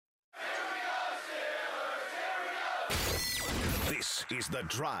This is The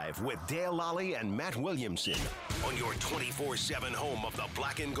Drive with Dale Lally and Matt Williamson on your 24/7 home of the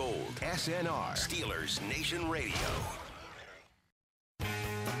black and gold. SNR, Steelers Nation Radio.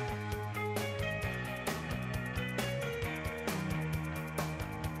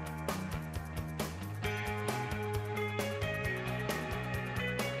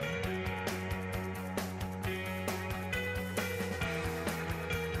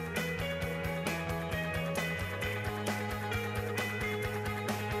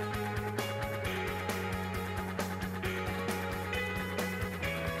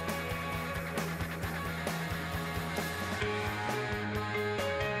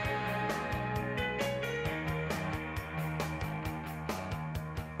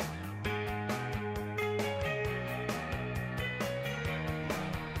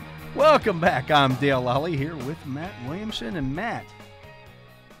 Welcome back. I'm Dale Lally here with Matt Williamson. And Matt,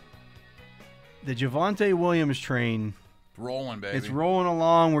 the Javonte Williams train, It's rolling, baby. it's rolling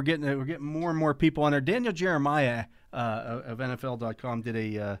along. We're getting more and more people on there. Daniel Jeremiah of NFL.com did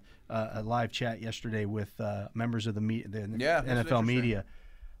a live chat yesterday with members of the NFL media,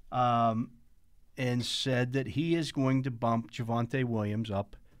 and said that he is going to bump Javonte Williams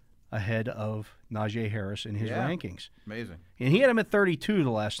up ahead of Najee Harris in his rankings. Amazing. And he had him at 32 the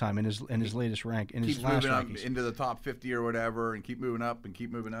last time in his latest rank. Keeps moving up into the top 50 or whatever, and keep moving up and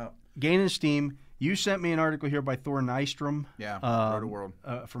keep moving up. Gaining steam. You sent me an article here by Thor Nystrom. Roto World.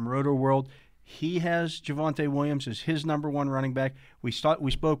 From Roto World. He has Javonte Williams as his number one running back. We spoke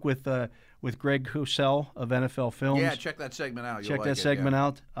with Greg Cosell of NFL Films. Yeah, check that segment out. Check that segment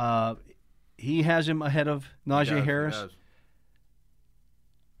out. He has him ahead of Najee Harris. He does.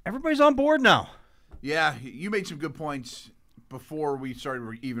 Everybody's on board now. Yeah, you made some good points before we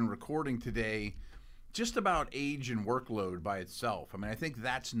started even recording today, just about age and workload by itself. I mean, I think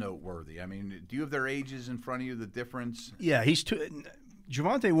that's noteworthy. I mean, do you have their ages in front of you, the difference? Yeah,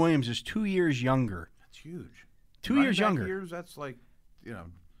 Javonte Williams is 2 years younger. That's huge. 2 years younger. That's like,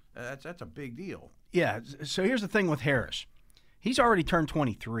 that's a big deal. Yeah, so here's the thing with Harris. He's already turned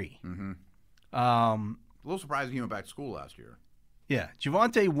 23. Mm-hmm. A little surprising he went back to school last year. Yeah,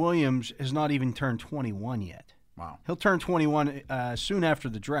 Javonte Williams has not even turned 21 yet. Wow. He'll turn 21 soon after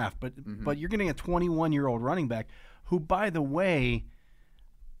the draft, but you're getting a 21-year-old running back who, by the way,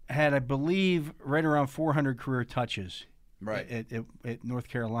 had, I believe, right around 400 career touches at North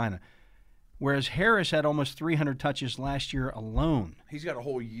Carolina, whereas Harris had almost 300 touches last year alone. He's got a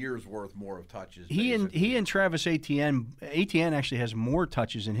whole year's worth more of touches. He and Travis Etienne actually has more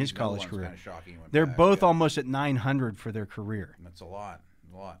touches in his college career. Kind of shocking. They're both almost at 900 for their career. That's a lot.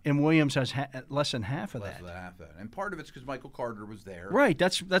 And Williams has less than half of that. Less than half of that. And part of it's because Michael Carter was there. Right.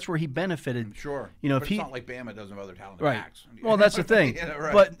 That's where he benefited. I'm sure. But it's not like Bama doesn't have other talented right. backs. Well, that's the thing.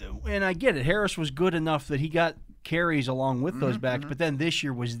 Right. And I get it. Harris was good enough that he got carries along with those backs, but then this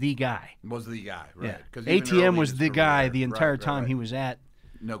year was the guy. Right. Yeah. ATM was the guy the entire time he was at.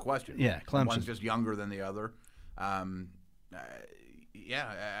 No question. Yeah, Clemson. One's just younger than the other. I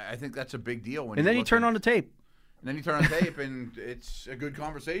think that's a big deal. And then you turn on the tape. And then you turn on tape, and it's a good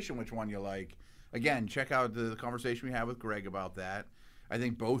conversation which one you like. Again, check out the conversation we had with Greg about that. I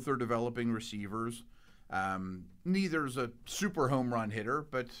think both are developing receivers. Neither's a super home run hitter,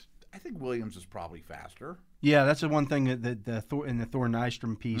 but I think Williams is probably faster. Yeah, that's the one thing that in the Thor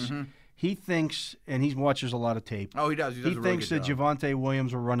Nystrom piece, he thinks, and he watches a lot of tape. Oh, he does. He thinks that Javonte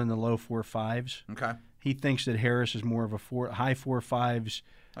Williams will run in the low 4.5s. Okay. He thinks that Harris is more of a high 4.5s,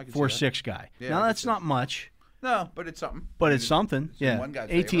 4.6 guy. Yeah, now, that's not much. No, but it's something. But it's something. Yeah.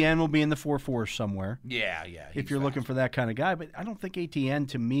 ATN will be in the 4.4s somewhere. Yeah. If you're looking for that kind of guy. But I don't think ATN,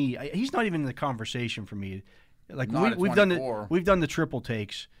 to me, he's not even in the conversation for me. Like we've done the triple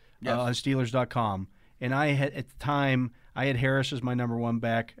takes on Steelers.com. And at the time, I had Harris as my number one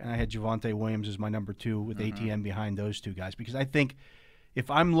back, and I had Javonte Williams as my number two with ATN behind those two guys. Because I think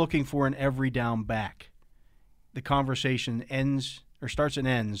if I'm looking for an every down back, the conversation starts and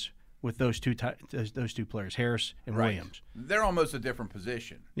ends with those two players, Harris and Williams. They're almost a different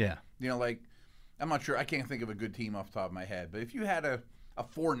position. Yeah. I'm not sure. I can't think of a good team off the top of my head. But if you had a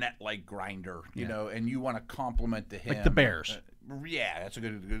Fournette-like grinder, and you want to compliment to him. Like the Bears. That's a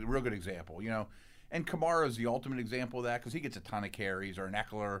real good example, And Kamara is the ultimate example of that because he gets a ton of carries, or an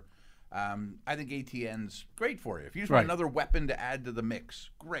Eckler. I think ATN's great for you. If you just want another weapon to add to the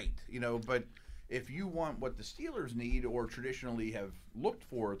mix, great. But if you want what the Steelers need or traditionally have looked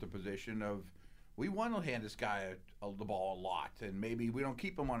for at the position of, we want to hand this guy the ball a lot, and maybe we don't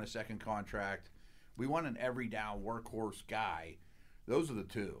keep him on a second contract. We want an every down workhorse guy. Those are the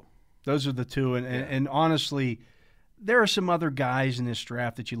two. And honestly, there are some other guys in this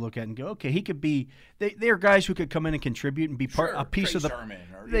draft that you look at and go, okay, he could be. They are guys who could come in and contribute and be a piece of the.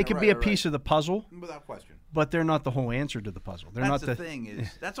 They could be a piece of the puzzle, without question. But they're not the whole answer to the puzzle. They're that's not the thing is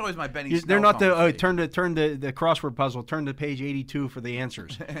that's always my Benny Snell. They're not the turn the crossword puzzle. Turn to page 82 for the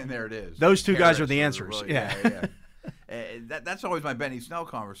answers. And there it is. Those two guys are the answers. Really, yeah. That's always my Benny Snell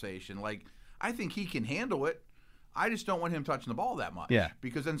conversation. Like, I think he can handle it. I just don't want him touching the ball that much. Yeah.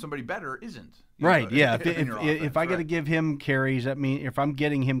 Because then somebody better isn't. Right. Yeah. If I got to give him carries, that means if I'm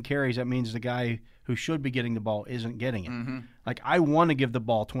getting him carries, that means the guy who should be getting the ball isn't getting it. Mm-hmm. Like, I want to give the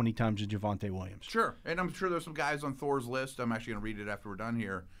ball 20 times to Javonte Williams. Sure. And I'm sure there's some guys on Thor's list. I'm actually going to read it after we're done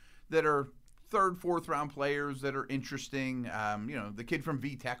here that are third, fourth round players that are interesting. The kid from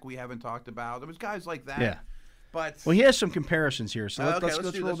VTech we haven't talked about. There was guys like that. Yeah. But he has some comparisons here. So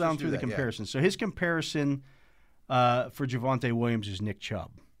let's roll down through the comparisons. Yeah. So his comparison for Javonte Williams is Nick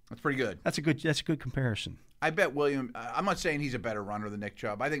Chubb. That's pretty good. That's a good comparison. I bet Williams. I'm not saying he's a better runner than Nick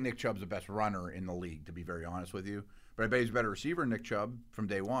Chubb. I think Nick Chubb's the best runner in the league, to be very honest with you. But I bet he's a better receiver than Nick Chubb from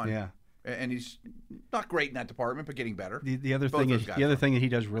day one. Yeah. And he's not great in that department, but getting better. The other thing that he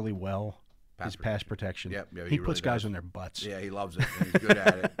does really well is pass protection. Yep, he puts really guys on their butts. Yeah, he loves it. And he's good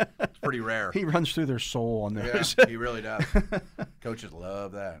at it. It's pretty rare. He runs through their soul on those. Yeah, he really does. Coaches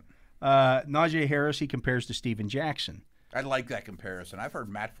love that. Najee Harris, he compares to Steven Jackson. I like that comparison. I've heard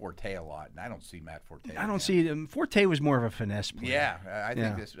Matt Forte a lot, and I don't see Matt Forte. I don't see him. Forte was more of a finesse player. Yeah, I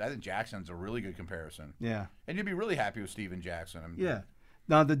think Jackson's a really good comparison. Yeah, and you'd be really happy with Steven Jackson. Yeah.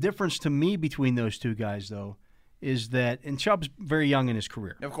 Now the difference to me between those two guys, though, is that and Chubb's very young in his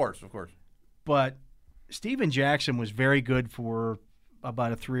career. Of course. But Steven Jackson was very good for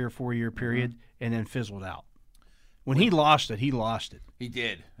about a 3 or 4 year period, and then fizzled out. When he lost it, he lost it. He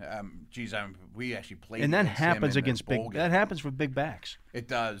did. We actually played. And that happens against that happens with big backs. It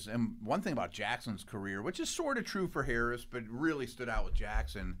does. And one thing about Jackson's career, which is sort of true for Harris, but really stood out with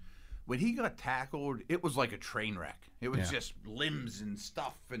Jackson, when he got tackled, it was like a train wreck. It was just limbs and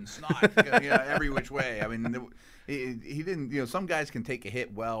stuff and snot, every which way. I mean, he didn't. Some guys can take a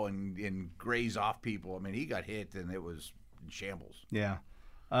hit well and graze off people. I mean, he got hit and it was in shambles. Yeah.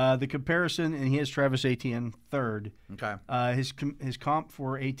 The comparison, and he has Travis Etienne third. Okay. His comp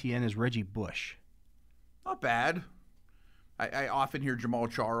for Etienne is Reggie Bush. Not bad. I often hear Jamal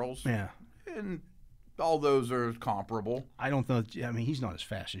Charles. Yeah. And all those are comparable. I don't know. I mean, he's not as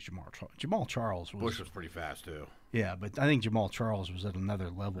fast as Jamal Charles. Jamal Charles was. Bush was pretty fast, too. Yeah, but I think Jamal Charles was at another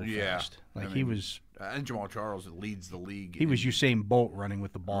level fast. He was. I think Jamal Charles leads the league. He was Usain Bolt running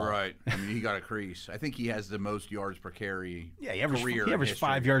with the ball. Right. I mean, he got a crease. I think he has the most yards per carry. Yeah, he averaged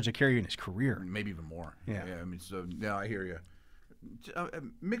 5 yards a carry in his career. Maybe even more. Yeah. I mean, so now I hear you.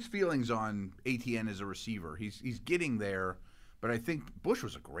 Mixed feelings on Etienne as a receiver. He's getting there. But I think Bush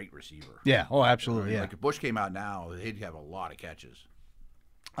was a great receiver. Yeah. Oh, absolutely. Yeah. Like if Bush came out now, he'd have a lot of catches.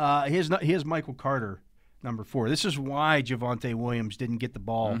 He has Michael Carter, number 4. This is why Javonte Williams didn't get the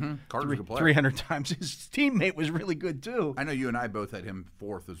ball 300 times. His teammate was really good too. I know you and I both had him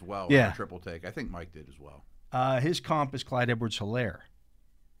 4th as well. Yeah. In a triple take. I think Mike did as well. His comp is Clyde Edwards-Helaire.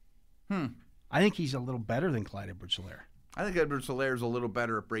 I think he's a little better than Clyde Edwards-Helaire. I think Edwards-Helaire is a little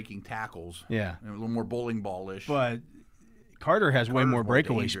better at breaking tackles. Yeah. And a little more bowling ball-ish. But Carter has way more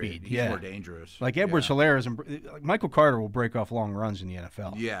breakaway speed. He's more dangerous. Like Edwards-Helaire isn't. Michael Carter will break off long runs in the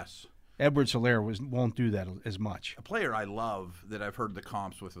NFL. Yes. Edwards-Helaire won't do that as much. A player I love that I've heard the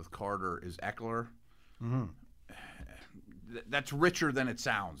comps with Carter is Eckler. Mm-hmm. That's richer than it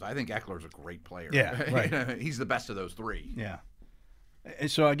sounds. I think Eckler's a great player. Yeah, right. He's the best of those 3. Yeah.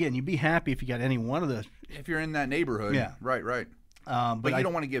 And so again, you'd be happy if you got any one of the. If you're in that neighborhood. Yeah. Right. But you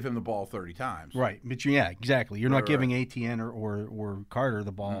don't want to give him the ball 30 times. Right. But exactly. You're not giving Etienne or Carter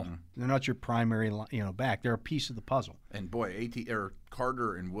the ball. Mm-hmm. They're not your primary back. They're a piece of the puzzle. And boy,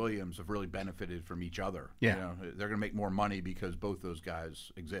 Carter and Williams have really benefited from each other. Yeah. They're going to make more money because both those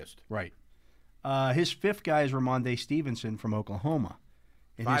guys exist. Right. His 5th guy is Ramondre Stevenson from Oklahoma.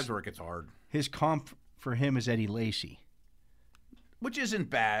 And 5's where it gets hard. His comp for him is Eddie Lacy. Which isn't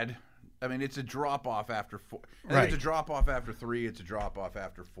bad. I mean, it's a drop-off after 4. I Right. think it's a drop-off after 3. It's a drop-off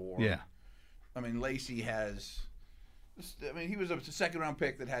after 4. Yeah. I mean, Lacy has – I mean, he was a second-round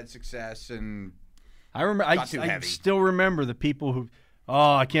pick that had success and I remember. I still remember the people who –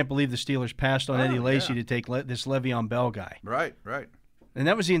 I can't believe the Steelers passed on Eddie Lacy to take this Le'Veon Bell guy. Right. And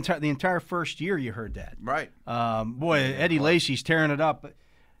that was the entire first year you heard that. Right. Eddie Lacy's tearing it up. But,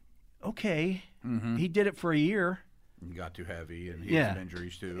 okay, he did it for a year. He got too heavy, and he had some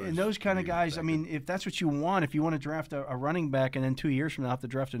injuries too. And those kind of guys, I mean, if that's what you want, if you want to draft a running back and then 2 years from now have to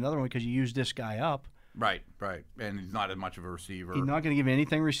draft another one because you used this guy up. Right. And he's not as much of a receiver. He's not going to give you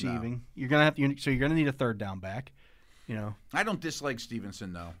anything receiving. No. You're going to need a third down back. You know, I don't dislike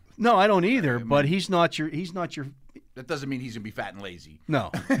Stevenson though. No, I don't either. But he's not your. That doesn't mean he's gonna be fat and lazy. No,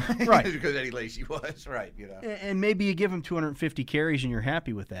 right? Because Eddie Lacy was right. You know, and maybe you give him 250 carries and you're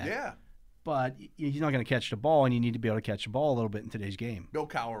happy with that. Yeah. But he's not going to catch the ball, and you need to be able to catch the ball a little bit in today's game. Bill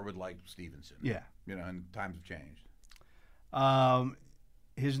Cowher would like Stevenson. Yeah. You know, and times have changed.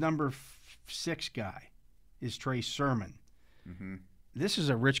 His number 6 guy is Trey Sermon. Mm-hmm. This is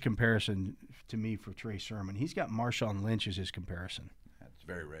a rich comparison to me for Trey Sermon. He's got Marshawn Lynch as his comparison. That's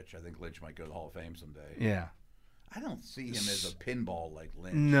very rich. I think Lynch might go to the Hall of Fame someday. Yeah. I don't see him as a pinball like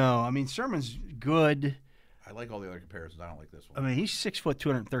Lynch. No, I mean, Sermon's good. I like all the other comparisons. I don't like this one. I mean, he's 6 foot,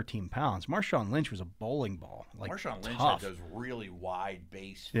 213 pounds. Marshawn Lynch was a bowling ball. Marshawn Lynch tough. had those really wide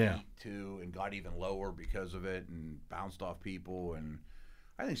base feet too, and got even lower because of it, and bounced off people. And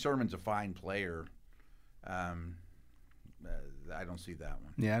I think Sermon's a fine player. I don't see that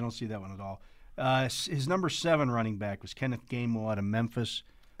one. Yeah, I don't see that one at all. His number 7 running back was Kenneth Gainwell out of Memphis.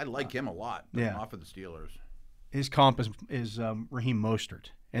 I like him a lot. But off of the Steelers. His comp is Raheem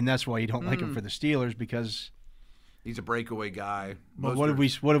Mostert, and that's why you don't like him for the Steelers, because he's a breakaway guy. But what have we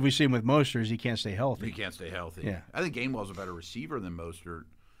seen with Mostert? Is he can't stay healthy. He can't stay healthy. Yeah. I think Gainwell's a better receiver than Mostert.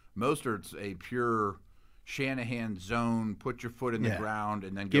 Mostert's a pure Shanahan zone, put your foot in the ground,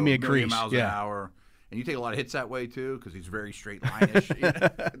 and then give go me a a million crease. miles an hour. And you take a lot of hits that way, too, because he's very straight line-ish.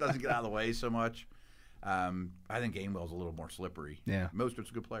 It doesn't get out of the way so much. I think Gainwell's a little more slippery. Yeah. Mostert's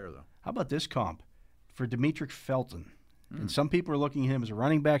a good player, though. How about this comp for Demetric Felton? And some people are looking at him as a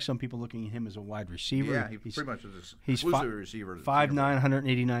running back. Some people are looking at him as a wide receiver. Yeah, he's pretty much an he's exclusive receiver. 5'9",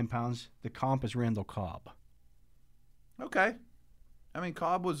 189 pounds. The comp is Randall Cobb. Okay. I mean,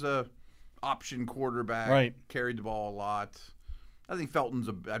 Cobb was a option quarterback. Right. Carried the ball a lot. I think Felton's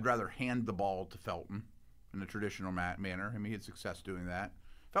I'd rather hand the ball to Felton in a traditional manner. I mean, he had success doing that.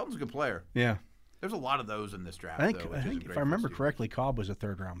 Felton's a good player. Yeah. There's a lot of those in this draft, I think if I remember correctly, Cobb was a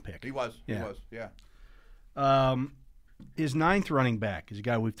 3rd-round pick. He was. Yeah. He was, yeah. His 9th running back is a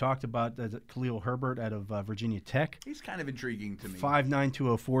guy we've talked about, Khalil Herbert out of Virginia Tech. He's kind of intriguing to me. 5'9",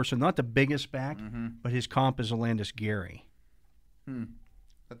 204, so not the biggest back, but his comp is Alandis Gary.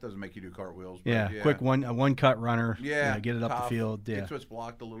 That doesn't make you do cartwheels. But yeah, quick one-cut runner. Yeah, get it up tough, the field. Yeah. Gets what's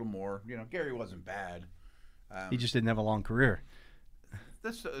blocked a little more. You know, Gary wasn't bad. He just didn't have a long career.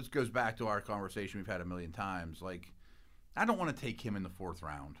 This goes back to our conversation we've had a million times. Like, I don't want to take him in the 4th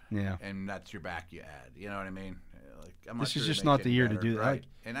round. Yeah. And that's your back you add. You know what I mean? Like, I'm this not is sure just not the year to do that. Right.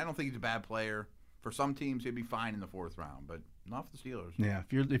 And I don't think he's a bad player. For some teams, he'd be fine in the 4th round, but not for the Steelers. Yeah.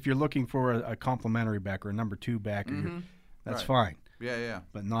 If you're looking for a complimentary back or a number 2 back, that's fine. Yeah.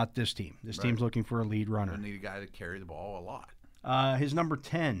 But not this team. This team's looking for a lead runner. They need a guy to carry the ball a lot. His number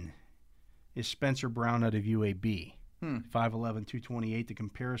 10 is Spencer Brown out of UAB. 5'11", 228. The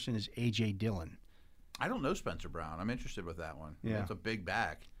comparison is A.J. Dillon. I don't know Spencer Brown. I'm interested with that one. Yeah. It's a big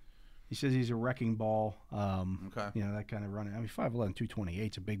back. He says he's a wrecking ball. Okay. You know, that kind of running. I mean, 5'11",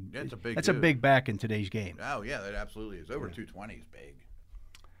 228 is a big. That's a big back in today's game. Oh yeah, that absolutely is. Over 220 is big.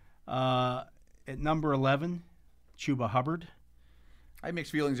 At number 11, Chuba Hubbard. I have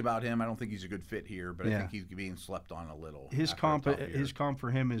mixed feelings about him. I don't think he's a good fit here, but I think he's being slept on a little. His comp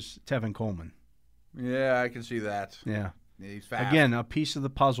for him is Tevin Coleman. Yeah, I can see that. Yeah. He's fast. Again, a piece of the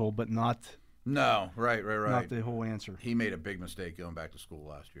puzzle, but not. No, right. Not the whole answer. He made a big mistake going back to school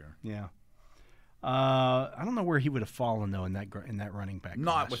last year. Yeah. I don't know where he would have fallen though in that running back.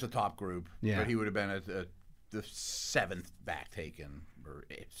 Not class. with the top group. Yeah. But he would have been the 7th back taken or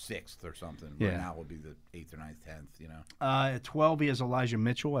 6th or something. Yeah. Now would be the 8th or 9th, 10th. You know. At 12, he has Elijah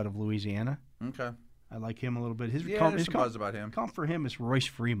Mitchell out of Louisiana. Okay. I like him a little bit. His buzz about him. Comp for him is Royce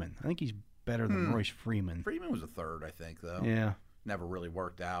Freeman. I think he's better than Royce Freeman. Freeman was a 3rd, I think, though. Yeah. Never really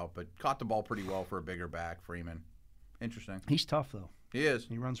worked out, but caught the ball pretty well for a bigger back, Freeman. Interesting. He's tough, though. He is.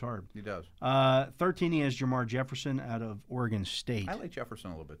 He runs hard. He does. 13, he has Jamar Jefferson out of Oregon State. I like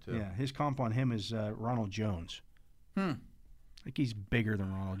Jefferson a little bit, too. Yeah, his comp on him is Ronald Jones. I think he's bigger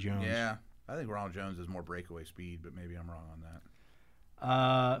than Ronald Jones. Yeah. I think Ronald Jones has more breakaway speed, but maybe I'm wrong on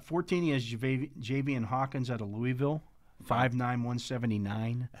that. 14, he has Javian Hawkins out of Louisville. 5'9",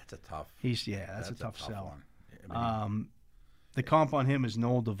 179. That's a tough. That's a tough sell. One. I mean, the comp on him is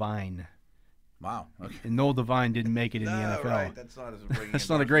Noel Devine. Wow. Okay. And Noel Devine didn't make it in the NFL. Right. That's not That's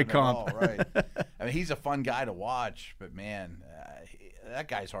not a great comp. Right. I mean, he's a fun guy to watch, but man, that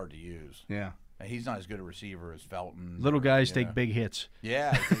guy's hard to use. Yeah. He's not as good a receiver as Felton. Little guys take big hits.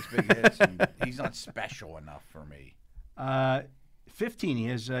 Yeah, he takes big hits, and he's not special enough for me. 15, he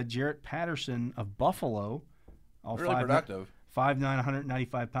has Jarrett Patterson of Buffalo. Really productive. 5'9",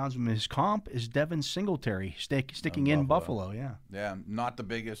 195 pounds. His comp is Devin Singletary, sticking in Buffalo. Yeah. Yeah, not the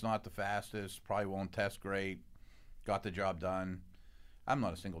biggest, not the fastest. Probably won't test great. got the job done. I'm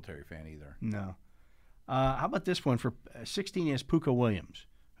not a Singletary fan either. No. How about this one for 16 years? Puka Williams,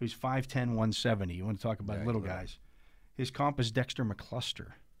 who's 5'10", 170. You want to talk about little guys? His comp is Dexter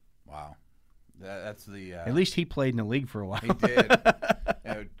McCluster. Wow, that's the. At least he played in the league for a while. He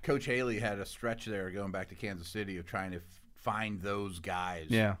did. Coach Haley had a stretch there going back to Kansas City of trying to find those guys.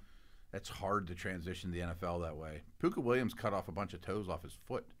 Yeah, that's hard to transition to the NFL that way. Puka Williams cut off a bunch of toes off his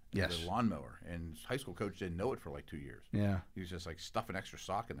foot. Yes, with a lawnmower, and his high school coach didn't know it for like 2 years. Yeah, he was just like stuff an extra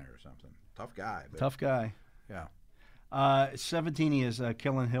sock in there or something. Tough guy. Tough guy. Yeah. 17 is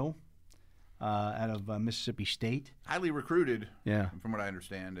Kellen Hill. Out of Mississippi State. Highly recruited, yeah, from what I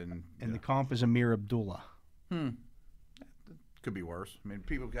understand. And the comp is Amir Abdullah. Could be worse. I mean,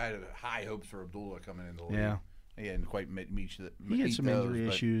 people got high hopes for Abdullah coming into the league. Yeah. He hadn't quite meet He had some injury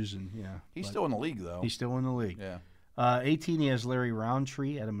issues. He's still in the league, though. He's still in the league. Yeah. 18, he has Larry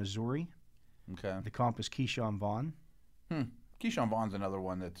Roundtree out of Missouri. Okay. The comp is Keyshawn Vaughn. Keyshawn Vaughn's another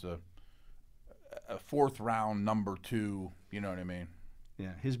one that's a fourth-round number 2, you know what I mean?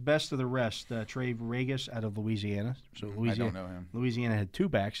 Yeah, his best of the rest, Trey Regis out of Louisiana. So Louisiana, I don't know him. Louisiana had 2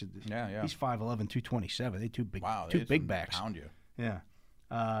 backs. Yeah. He's 5'11", 227. They two big, wow, two big backs. Pound you. Yeah.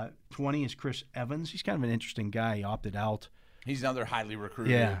 20 is Chris Evans. He's kind of an interesting guy. He opted out. He's another highly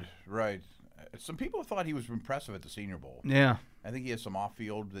recruited. Yeah. Right. Some people thought he was impressive at the Senior Bowl. Yeah. I think he has some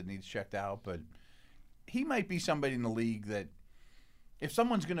off-field that needs checked out, but he might be somebody in the league that if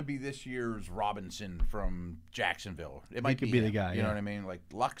someone's going to be this year's Robinson from Jacksonville, it might be him, the guy. You know what I mean? Like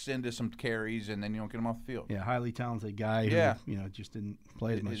lucks into some carries, and then you don't get him off the field. Yeah, highly talented guy. Who, just didn't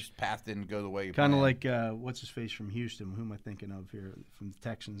play as much. His path didn't go the way you kind of like what's his face from Houston? Who am I thinking of here? From the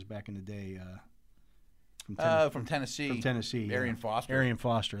Texans back in the day. From Tennessee. From Tennessee. Arian Foster. Arian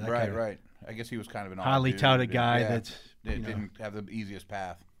Foster. Right. I guess he was kind of an highly touted guy that didn't have the easiest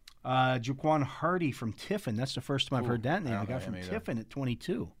path. Jaquan Hardy from Tiffin. That's the first time I've heard that name. A guy from Tiffin at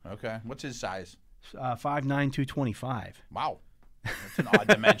 22. Okay. What's his size? 5'9", 225. Wow. That's an odd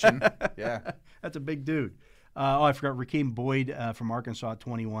dimension. Yeah. That's a big dude. I forgot Rakeem Boyd from Arkansas at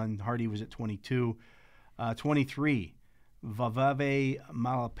 21. Hardy was at 22. 23, Vavave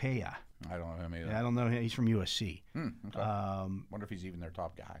Malapaya. I don't know him either. Yeah, I don't know him. He's from USC. Okay. Wonder if he's even their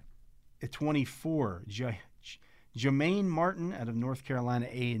top guy. At 24, Jermaine Martin out of North Carolina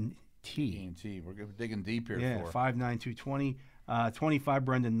A&T. A&T. We're digging deep here. Yeah, 5'9", 220. 25,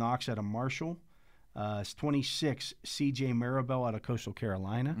 Brendan Knox out of Marshall. 26, C.J. Maribel out of Coastal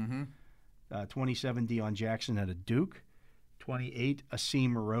Carolina. 27, Deion Jackson out of Duke. 28,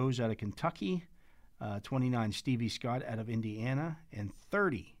 Asim Rose out of Kentucky. 29, Stevie Scott out of Indiana. And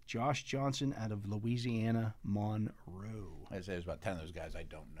 30, Josh Johnson out of Louisiana Monroe. I'd say there's about 10 of those guys I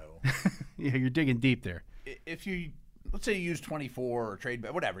don't know. Yeah, you're digging deep there. If you, let's say you use 24 or trade,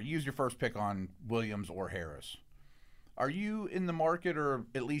 whatever, use your first pick on Williams or Harris. Are you in the market or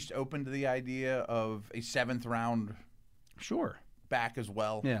at least open to the idea of a 7th round back as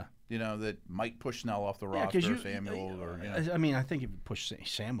well? Yeah. You know, that might push Snell off the roster, Samuel, or I mean, I think if you push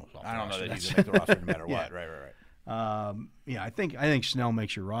Samuel off the roster. I don't know that he's going to make the roster no matter what. Right. Yeah, I think Snell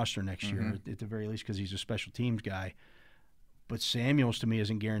makes your roster next year at the very least because he's a special teams guy. But Samuels to me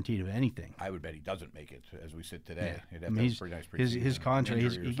isn't guaranteed of anything. I would bet he doesn't make it as we sit today. Yeah. He'd have to have a pretty nice preseason. His contract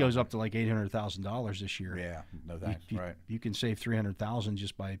he goes up to like $800,000 this year. Yeah, no thanks. Right. You can save $300,000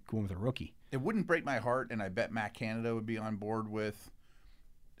 just by going with a rookie. It wouldn't break my heart, and I bet Matt Canada would be on board with.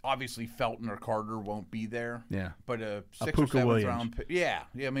 Obviously, Felton or Carter won't be there. Yeah, but a 6th or 7th round pick. Yeah.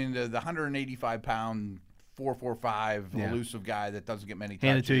 I mean the 185-pound 4.45 elusive guy that doesn't get many touches.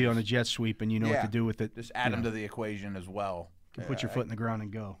 Hand it to you on a jet sweep, and you know what to do with it. Just add him to the equation as well. You can put your foot in the ground and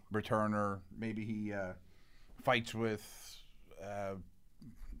go. Returner. Maybe he fights with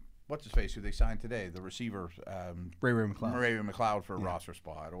what's his face? Who they signed today? The receiver, Ray McLeod. Ray McLeod for a roster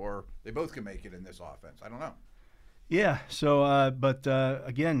spot, or they both can make it in this offense. I don't know. Yeah. So, but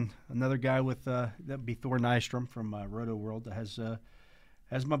again, another guy with that'd be Thor Nystrom from Roto World that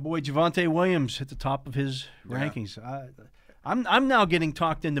has my boy Javonte Williams at the top of his rankings. I'm now getting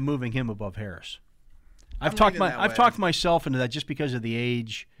talked into moving him above Harris. I've talked myself into that just because of the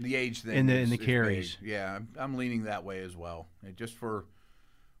age. The age thing in the carries. Yeah, I'm leaning that way as well. Just for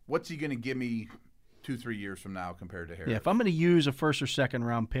what's he going to give me 2-3 years from now compared to Harris? Yeah, if I'm going to use a 1st or 2nd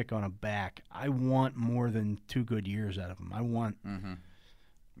round pick on a back, I want more than 2 good years out of him. I want an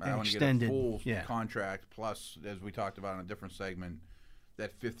extended full contract. Plus, as we talked about in a different segment,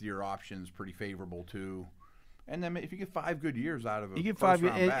 that 5th-year option is pretty favorable too. And then if you get 5 good years out of it, you get 5,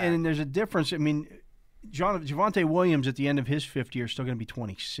 and there's a difference. I mean, Javonte Williams at the end of his 5th year is still going to be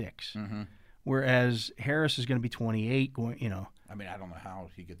 26. whereas Harris is going to be 28. I mean, I don't know how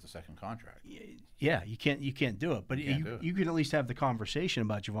he gets a second contract. Yeah, you can't do it. But you could at least have the conversation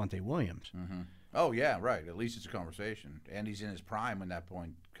about Javonte Williams. Mm-hmm. Oh yeah, right. At least it's a conversation, and he's in his prime when that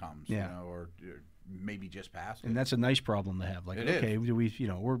point comes. Yeah. Or maybe just past it. And that's a nice problem to have. Like, it okay, is.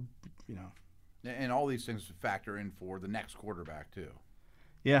 we're. And all these things factor in for the next quarterback too.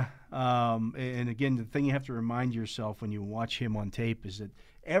 Yeah, and again, the thing you have to remind yourself when you watch him on tape is that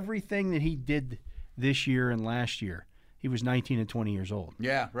everything that he did this year and last year, he was 19 and 20 years old.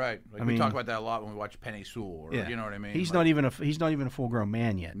 Yeah, right. We talk about that a lot when we watch Penei Sewell, or you know what I mean. He's not even a full-grown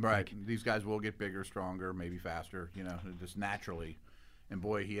man yet. Right. These guys will get bigger, stronger, maybe faster. Just naturally. And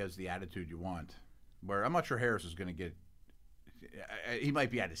boy, he has the attitude you want. Where I'm not sure Harris is going to get. He might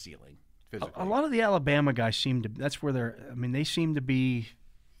be at his ceiling physically. A lot of the Alabama guys seem to. That's where they're. I mean, they seem to be.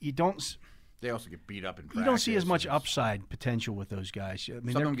 You don't. They also get beat up in practice. You don't see as much upside potential with those guys. I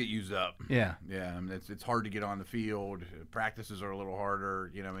mean, some of them get used up. Yeah. Yeah. I mean, it's hard to get on the field. Practices are a little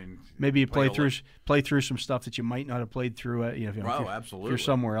harder. I mean, maybe you play through some stuff that you might not have played through. Absolutely. If you're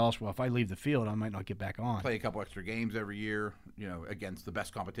somewhere else, well, if I leave the field, I might not get back on. Play a couple extra games every year. Against the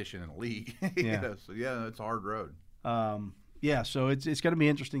best competition in the league. Yeah. So it's a hard road. Yeah. So it's going to be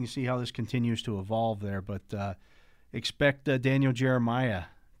interesting to see how this continues to evolve there. But expect Daniel Jeremiah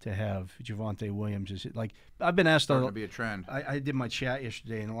to have Javonte Williams. Is it like I've been asked to be a trend. I did my chat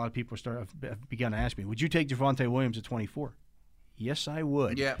yesterday, and a lot of people have begun to ask me, "Would you take Javonte Williams at 24?" Yes, I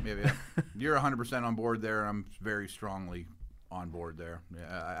would. Yeah. You're 100% on board there, and I'm very strongly on board there.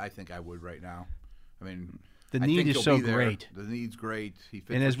 Yeah, I think I would right now. I mean, the need is so great. The need's great. He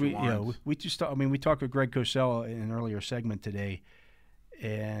fits. And as we we talked with Greg Cosell in an earlier segment today,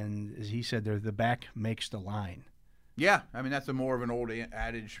 and as he said, the back makes the line. Yeah, I mean that's more of an old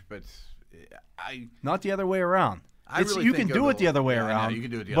adage, but not the other way around. You can do it the other way around. You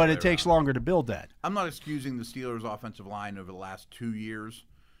can do it the other way but it takes longer to build that. I'm not excusing the Steelers' offensive line over the last 2 years,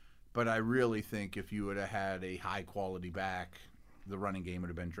 but I really think if you would have had a high quality back, the running game would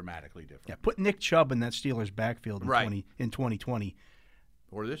have been dramatically different. Yeah, put Nick Chubb in that Steelers backfield in 2020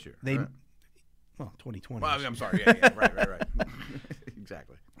 or this year. 2020. Well, I'm sorry. Yeah, right.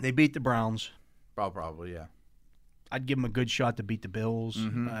 Exactly. They beat the Browns. Probably, yeah. I'd give them a good shot to beat the Bills.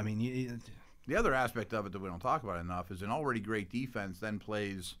 Mm-hmm. I mean, the other aspect of it that we don't talk about enough is an already great defense then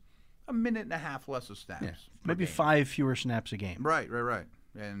plays a minute and a half less of snaps. Yeah, maybe 5 fewer snaps a game. Right.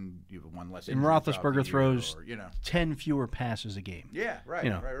 And you have one less. And Roethlisberger throws 10 fewer passes a game. Yeah, right.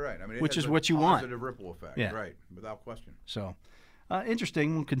 I mean, which is what you want. Positive ripple effect. Yeah. Right, without question. So,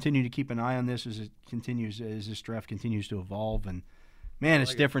 interesting. We'll continue to keep an eye on this as this draft continues to evolve. And man,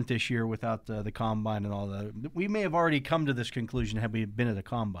 it's different this year without the combine and all that. We may have already come to this conclusion had we been at a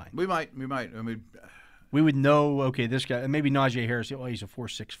combine. We might. I mean, we would know. Okay, this guy. Maybe Najee Harris. Oh, he's a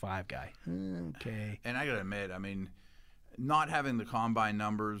 4.65 guy. Okay. And I gotta admit, I mean, not having the combine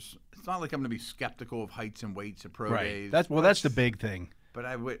numbers, it's not like I'm going to be skeptical of heights and weights at pro days. That's the big thing. But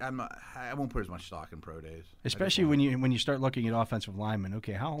I won't put as much stock in pro days. Especially when you start looking at offensive linemen.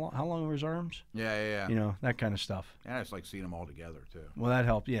 Okay, how long are his arms? Yeah. That kind of stuff. And I just like seeing them all together too. Well, that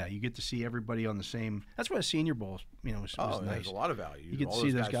helped. Yeah, you get to see everybody on the same. That's why a Senior Bowl, was nice. There's a lot of value. You get to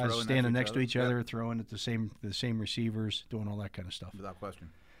see those guys standing next to each other, throwing at the same receivers, doing all that kind of stuff. Without question.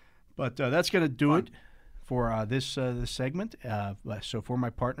 But that's going to do it for this segment. So for my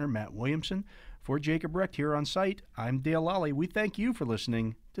partner, Matt Williamson, for Jacob Recht here on site, I'm Dale Lally. We thank you for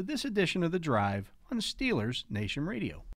listening to this edition of The Drive on Steelers Nation Radio.